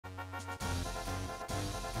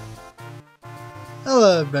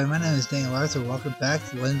Hello everybody, my name is Daniel Arthur. Welcome back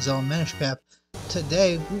to Zelda Minish.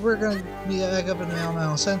 Today, we were going to be back up in the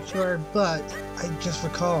Elemental Sanctuary, but I just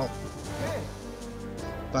recalled.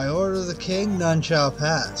 By order of the king, none shall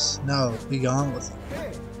pass. No, be gone with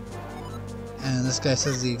it. And this guy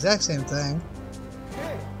says the exact same thing.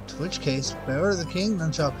 To which case, by order of the king,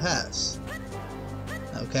 none shall pass.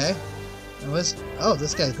 Okay. And oh,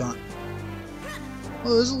 this guy's gone.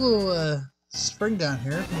 Well, there's a little, spring down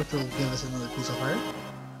here, which will give us another piece of heart.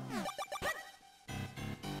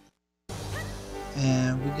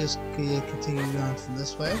 And we just continue on from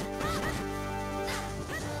this way.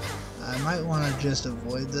 I might want to just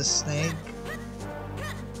avoid this snake.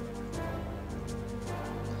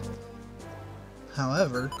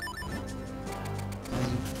 However,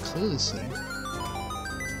 as you can clearly see,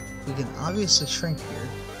 we can obviously shrink here.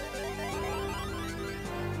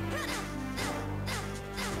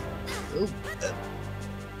 Oh,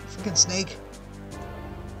 freaking snake.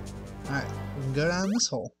 Alright, we can go down this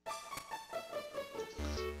hole.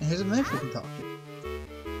 And here's a Minish we can talk to.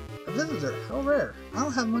 A visitor, how rare. I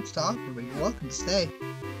don't have much to offer, but you're welcome to stay.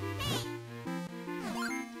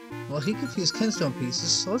 Well, he could fuse kinstone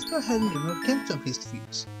pieces, so let's go ahead and give him a kinstone piece to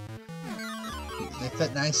fuse. They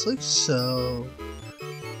fit nicely, so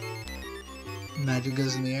magic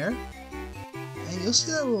goes in the air. And you'll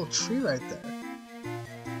see that little tree right there.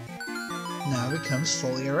 Now becomes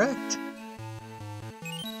fully erect.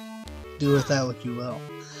 Do with that what you will.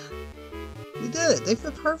 We did it! They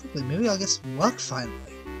fit perfectly. Maybe I'll get some luck finally.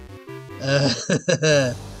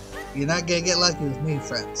 You're not gonna get lucky with me,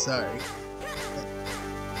 friend. Sorry.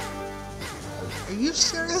 Are you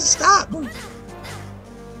serious? Stop!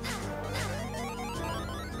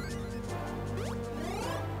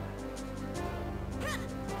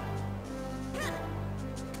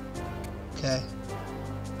 Okay.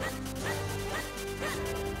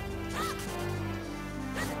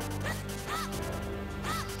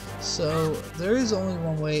 So, there is only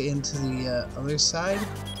one way into the other side.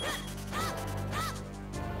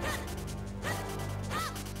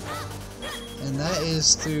 And that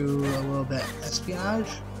is through a little bit of espionage.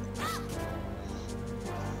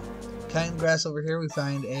 Cutting grass over here, we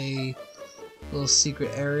find a little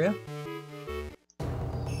secret area.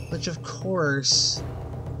 Which, of course,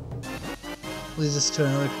 leads us to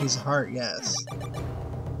another piece of heart, yes.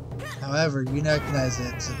 However, you recognize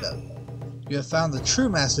it as a bug. You have found the true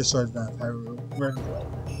Master Swordsman of Hyrule Blade.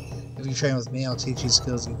 If you train with me, I'll teach you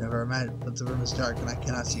skills you've never imagined, but the room is dark and I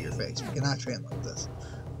cannot see your face. We cannot train like this.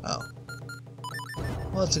 Oh.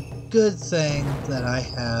 Well, it's a good thing that I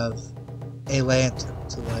have a lantern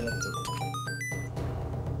to light up the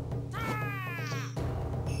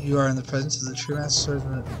room. You are in the presence of the true Master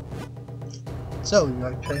Swordsman. So, would you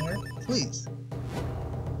like to train here? Please.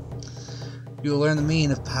 You will learn the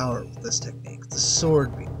meaning of power with this technique, the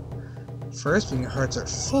sword beam. First, when your hearts are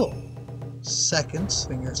full. Second,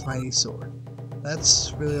 swing your mighty sword.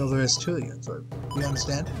 That's really all there is to it yet, sword. You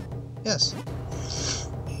understand? Yes.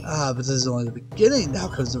 Ah, but this is only the beginning. Now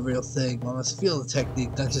comes the real thing. One must feel the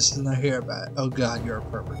technique, not just to hear about it. Oh god, you're a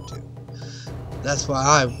pervert too. That's why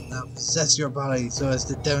I will now possess your body so as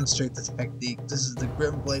to demonstrate the technique. This is the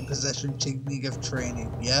Grim Blade Possession technique of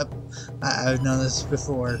training. Yep, I've known this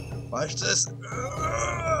before. Watch this.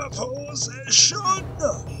 Possession!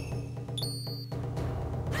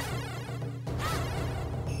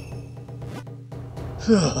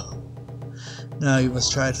 Now you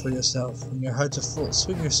must try it for yourself. When your hearts are full,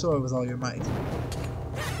 swing your sword with all your might.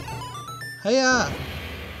 Hiya!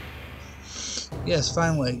 Yes,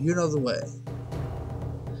 fine way. You know the way.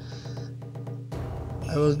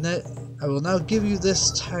 I will now give you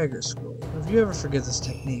this tiger scroll. If you ever forget this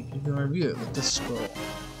technique, you can review it with this scroll.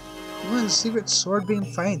 You learn the secret sword beam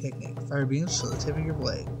fighting technique. Fire beams for the tip of your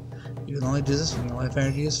blade. You can only do this when your life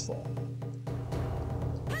energy is full.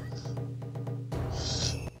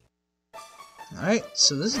 Alright,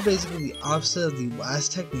 so this is basically the opposite of the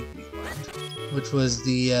last technique we learned, which was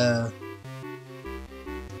the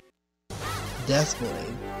Death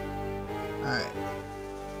Blade. Alright,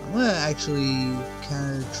 I'm gonna actually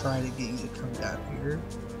kind of try to get you to come down here.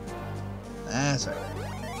 That's alright.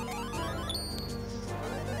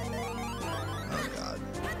 Oh god.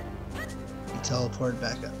 You teleported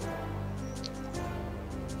back up.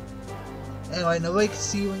 Anyway, nobody can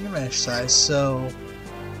see you when you're Minish size, so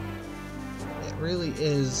really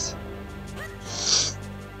is,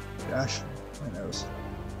 gosh, my nose.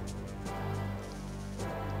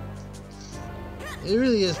 It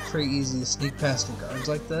really is pretty easy to sneak past the guards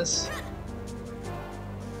like this.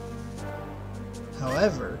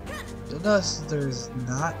 However, you'll notice that there's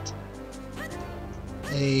not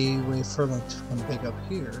a way for them to come pick up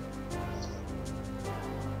here.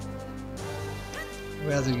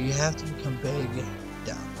 Rather, you have to become big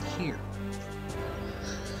down here.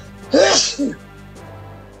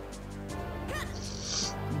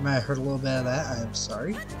 You might have heard a little bit of that. I am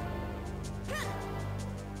sorry.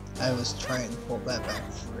 I was trying to pull that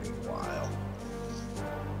back for a while.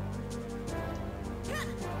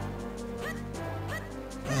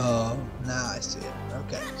 Oh, now I see it.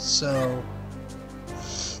 Okay, so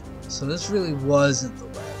this really wasn't the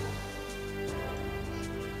way.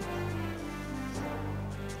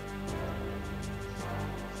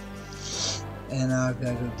 And now I've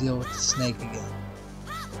got to go deal with the snake again.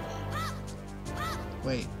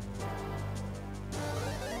 Wait.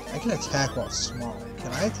 I can attack while small.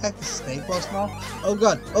 Can I attack the snake while small? Oh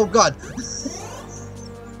god! Oh god!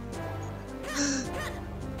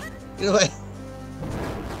 Get away!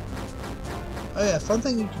 Oh yeah, fun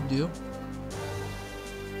thing you can do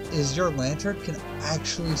is your lantern can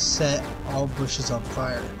actually set all bushes on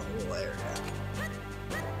fire in the whole area.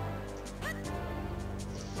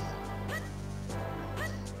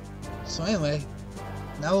 So anyway,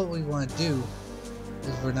 now what we want to do is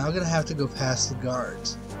we're now going to have to go past the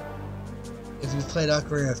guards. If you played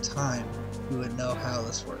Ocarina of Time, you would know how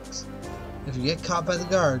this works. If you get caught by the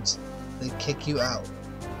guards, they kick you out.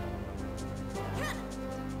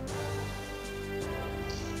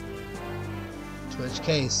 In which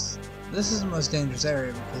case, this is the most dangerous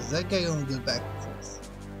area because that guy only goes back and forth.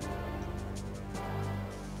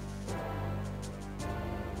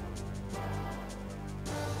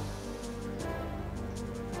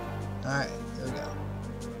 Alright, there we go.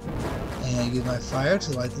 And use my fire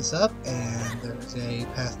to light this up, and there's a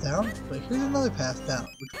path down. But here's another path down,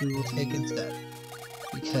 which we will take instead,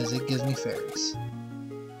 because it gives me fairies.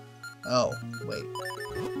 Oh, wait.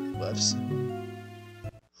 Whoops.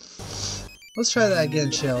 Let's try that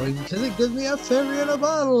again, shall we? Because it gives me a fairy in a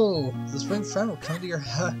bottle! The spring friend will come to your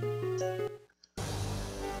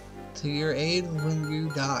to your aid when you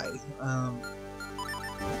die.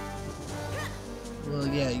 Well,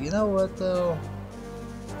 yeah, you know what, though?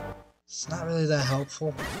 It's not really that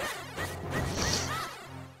helpful.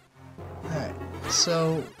 Alright,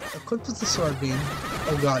 so, equipped with the sword beam.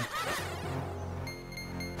 Oh god.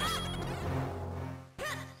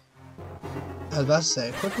 I was about to say,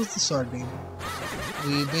 equipped with the sword beam,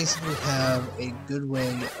 we basically have a good way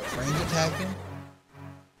of range attacking.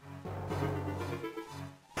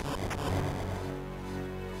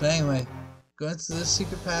 But anyway, going through this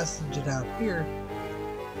secret passage down here,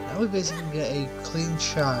 now we basically get a clean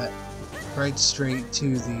shot right straight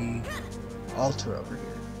to the altar over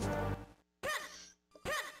here.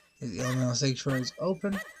 The elemental sanctuary is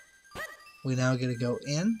open. We now get to go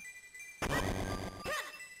in.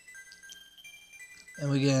 And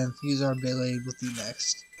we get to infuse our blade with the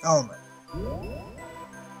next element.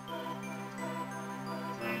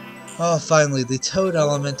 Oh, finally, the toad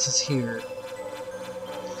element is here.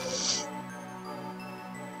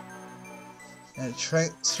 And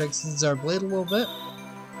it strengthens our blade a little bit.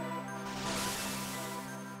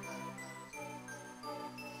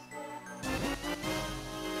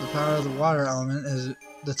 The power of the water element is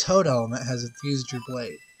the toad element has infused your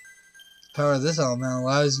blade. The power of this element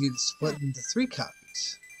allows you to split into 3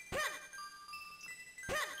 copies.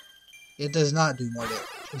 It does not do more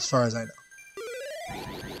damage, as far as I know.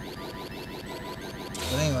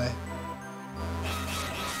 But anyway,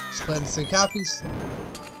 split into 3 copies.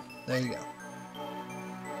 There you go.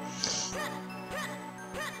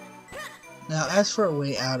 Now, as for a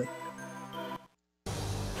way out of here,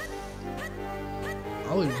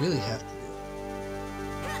 all we really have to do,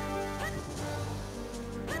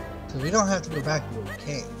 because we don't have to go back to where we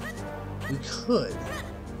came. We could.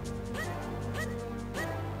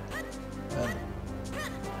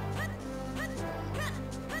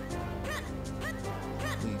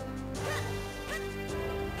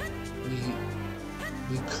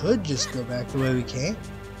 We could just go back the way we came.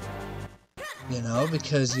 You know,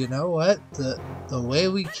 because you know what? The way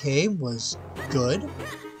we came was good.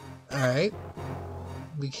 Alright.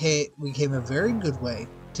 We came a very good way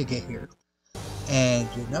to get here. And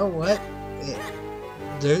you know what?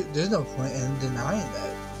 There's no point in denying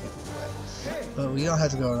that. But we don't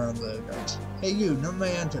have to go around the guards. Hey you, none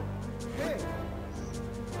may enter.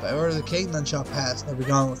 By order of the king, none shall pass. Now be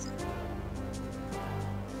gone with it.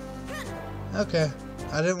 Okay.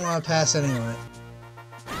 I didn't want to pass anyway.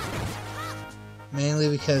 Mainly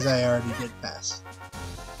because I already did pass.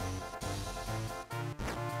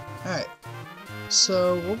 Alright.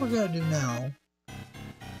 So, what we're going to do now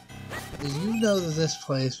is you know that this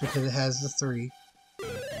place, because it has the 3.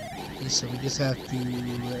 So we just have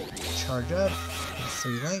to charge up the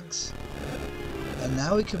 3 links. And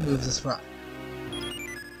now we can move this rock.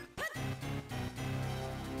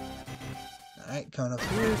 Alright, coming up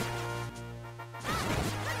here.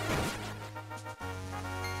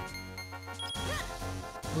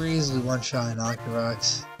 We're easily one-shotting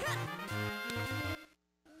Octoroks.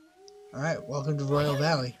 Alright, welcome to Royal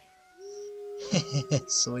Valley.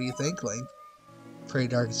 So what do you think, Link? Pretty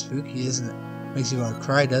dark and spooky, isn't it? Makes you want to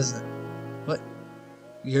cry, doesn't it? What?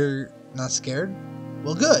 You're not scared?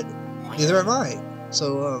 Well, good. Neither am I.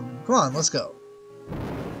 So, come on, let's go.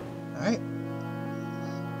 Alright.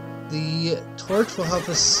 The torch will help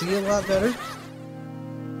us see a lot better.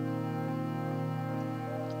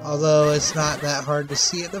 Although it's not that hard to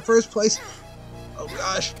see in the first place. Oh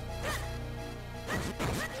gosh.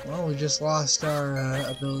 Well, we just lost our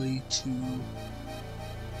ability to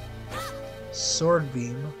sword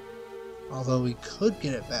beam. Although we could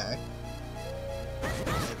get it back.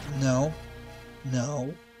 No.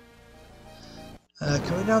 No.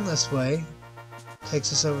 Coming down this way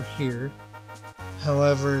takes us over here.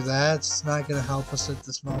 However, that's not going to help us at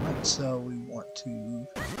this moment, so we want to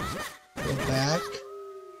go back.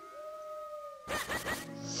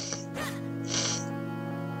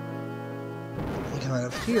 And coming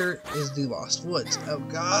up here is the Lost Woods. Oh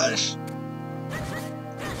gosh!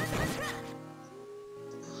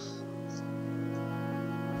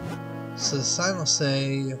 So the sign will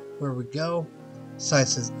say where we go. The sign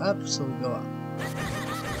says up, so we go up.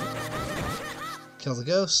 Kill the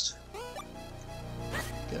ghost.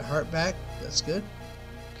 Get a heart back. That's good.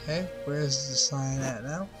 Okay, where is the sign at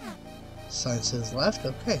now? The sign says left.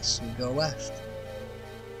 Okay, so we go left.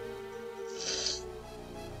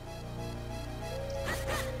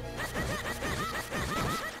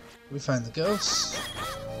 We find the ghost.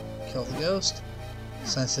 Kill the ghost. The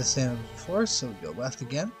sign says same as before, so we go left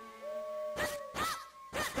again.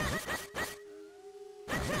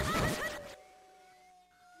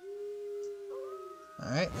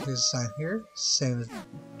 Alright, here's a sign here, same as the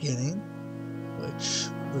beginning, which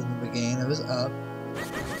in the beginning it was up.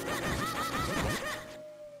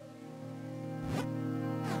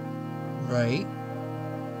 Right.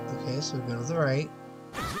 Okay, so we go to the right.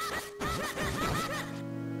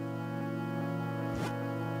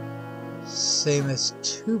 Same as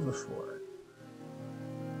 2 before.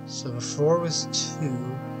 So before was 2,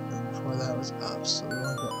 and before that was up, so we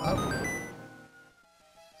want to go up.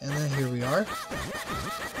 And then here we are,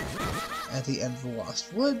 at the end of the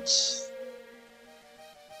Lost Woods.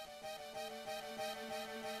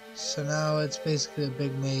 So now it's basically a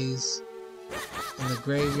big maze in the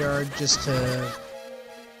graveyard,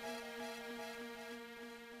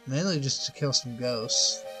 mainly just to kill some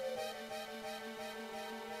ghosts.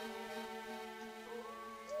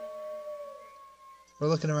 We're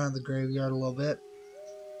looking around the graveyard a little bit.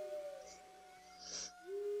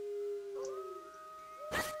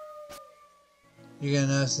 You're going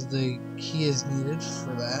to notice that the key is needed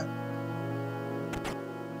for that.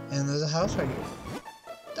 And there's a house right here.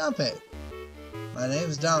 Dompe. My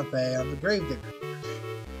name's Dompe. I'm the gravedigger.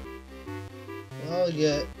 Well,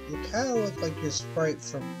 you kind of look like your sprite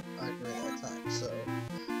from Ocarina of Time, so...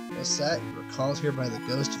 What's that? You were called here by the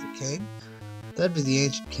ghost of a king? That'd be the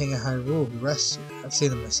ancient king of Hyrule who rests here. I've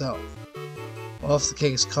seen him myself. Well, if the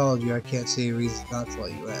king has called you, I can't see a reason not to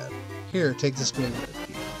let you in. Here, take this graveyard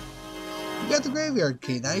key. You got the graveyard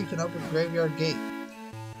key. Now you can open the graveyard gate.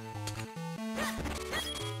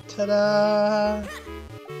 Ta-da!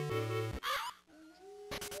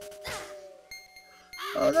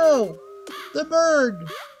 Oh no! The bird!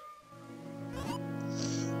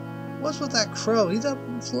 What's with that crow? He's up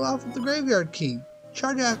and flew off with the graveyard key.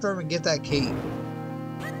 Charge after him and get that key.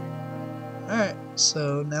 Alright,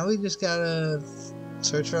 so now we just gotta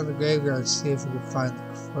search around the graveyard and see if we can find the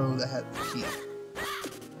crow that had the key.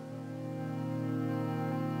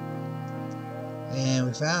 And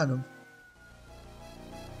we found him.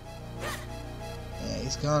 Yeah,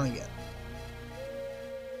 he's gone again.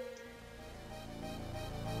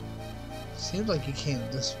 Seems like he came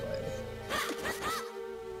this way.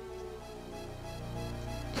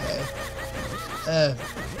 Okay.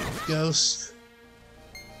 Ghost.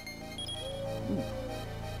 Ooh.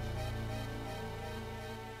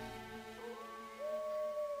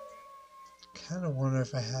 Kinda wonder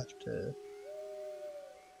if I have to...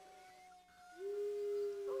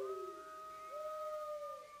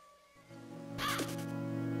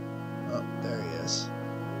 Oh, there he is.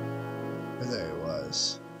 Or there he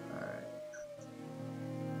was. Alright.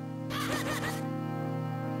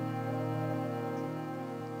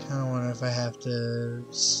 Kinda wonder if I have to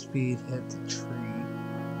speed hit the tree.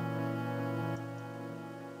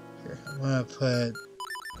 Here, I'm gonna put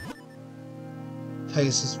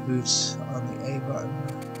Pegasus boots on the A button.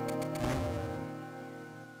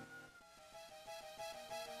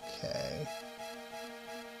 Okay.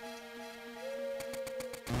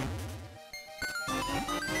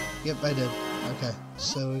 Yep, I did. Okay,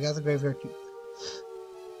 so we got the graveyard key.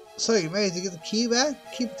 So you managed to get the key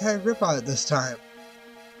back? Keep a tight grip on it this time.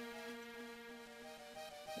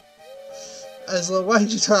 Asla, why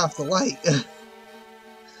did you turn off the light?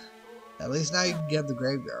 At least now you can get the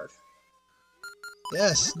graveyard.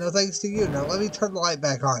 Yes, no thanks to you. Now let me turn the light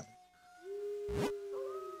back on.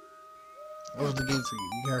 Open the gate for you.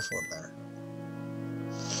 Be careful in there.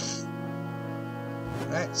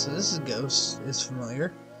 Alright, so this is a ghost. It's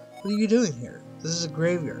familiar. What are you doing here? This is a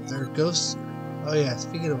graveyard. There are ghosts here. Oh yeah,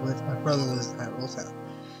 speaking of which, my brother lives in Hyrule Town.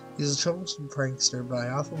 He's a troublesome prankster, but I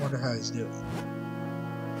often wonder how he's doing.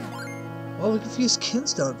 Well, we can fuse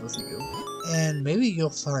kinstones with you, and maybe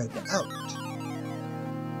you'll find out.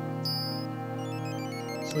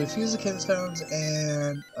 So we fuse the kinstones,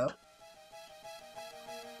 and... oh.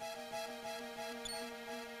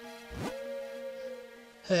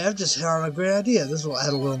 Hey, I've just hit on a great idea. This will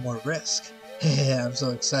add a little more risk. Yeah, I'm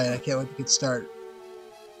so excited. I can't wait to get started.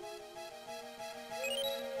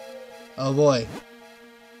 Oh boy.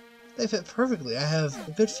 They fit perfectly. I have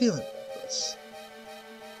a good feeling about this.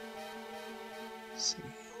 Let's see.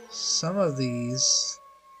 Some of these,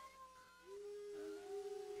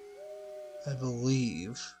 I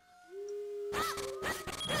believe.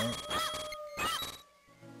 No.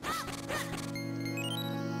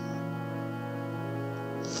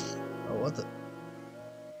 Oh, what the?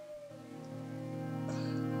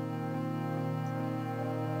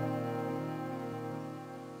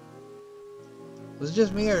 Was it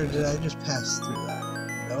just me, or did I just pass through that?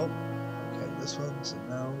 Nope. Okay, this one's a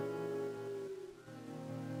no.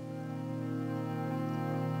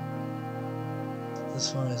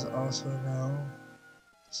 This one is also a no.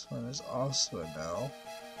 This one is also a no.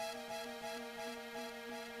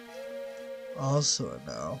 Also a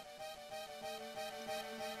no.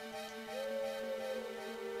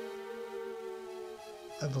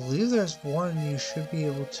 I believe there's one you should be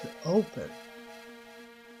able to open.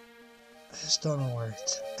 I just don't know where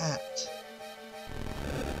it's at.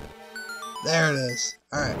 There it is.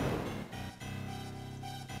 Alright.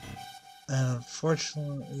 And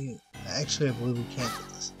unfortunately, actually I believe we can't do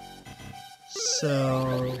this.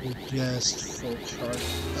 So, we just full charge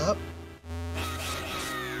up.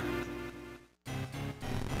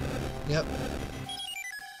 Yep.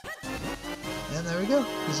 And there we go.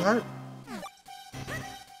 He's heart.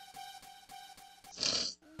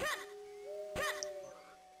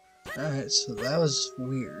 Alright, so that was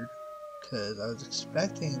weird, because I was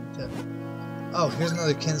expecting to... oh, here's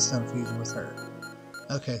another kinstone fusion with her.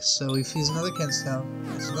 Okay, so we fuse another kinstone.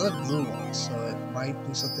 It's another blue one, so it might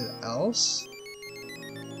do something else.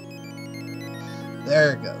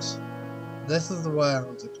 There it goes. This is the way I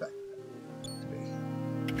was expecting it to be.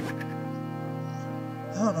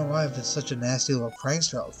 I don't know why I've been such a nasty little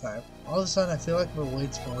prankster all the time. All of a sudden, I feel like my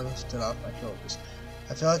weight's been lifted off my shoulders.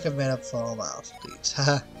 I feel like I've made up for all my deeds.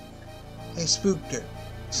 Haha. Hey, spooked her.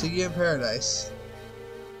 See you in paradise.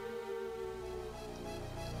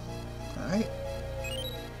 Alright.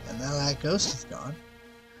 And now that ghost is gone.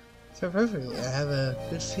 So perfectly, I have a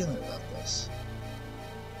good feeling about this.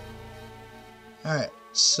 Alright,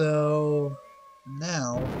 so...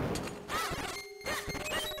 now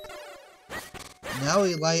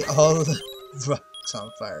we light all the rocks on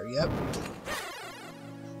fire, yep.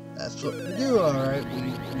 That's what we do, alright.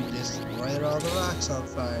 We just light all the rocks on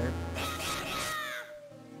fire.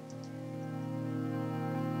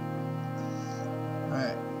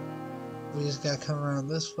 Alright. We just gotta come around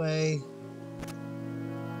this way.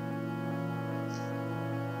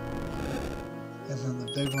 And then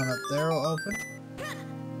the big one up there will open.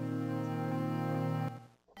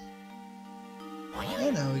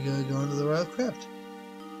 And now we gotta go into the Royal Crypt.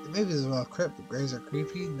 Maybe the Royal Crypt, the graves are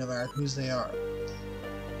creepy no matter whose they are.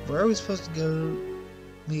 Where are we supposed to go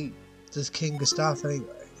meet this King Gustav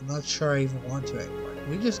anyway? I'm not sure I even want to anymore. Can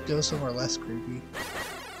we just go somewhere less creepy?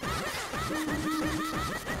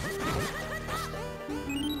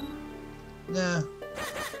 Nah.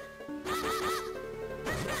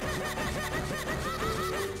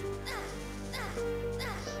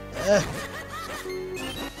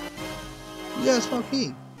 You got a small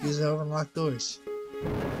key. Use it to open locked doors.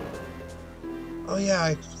 Oh yeah,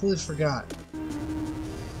 I completely forgot.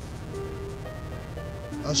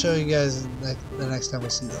 I'll show you guys the next time we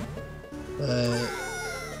see them. But...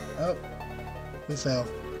 oh. We fell.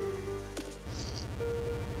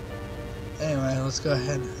 Anyway, let's go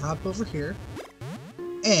ahead and hop over here.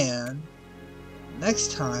 And...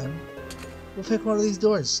 next time, we'll pick one of these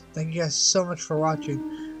doors. Thank you guys so much for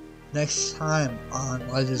watching. Next time on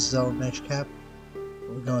Legend of Zelda Minish Cap,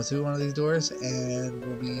 we're going through one of these doors and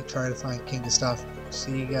we'll be trying to find King Gustav.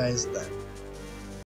 See you guys then.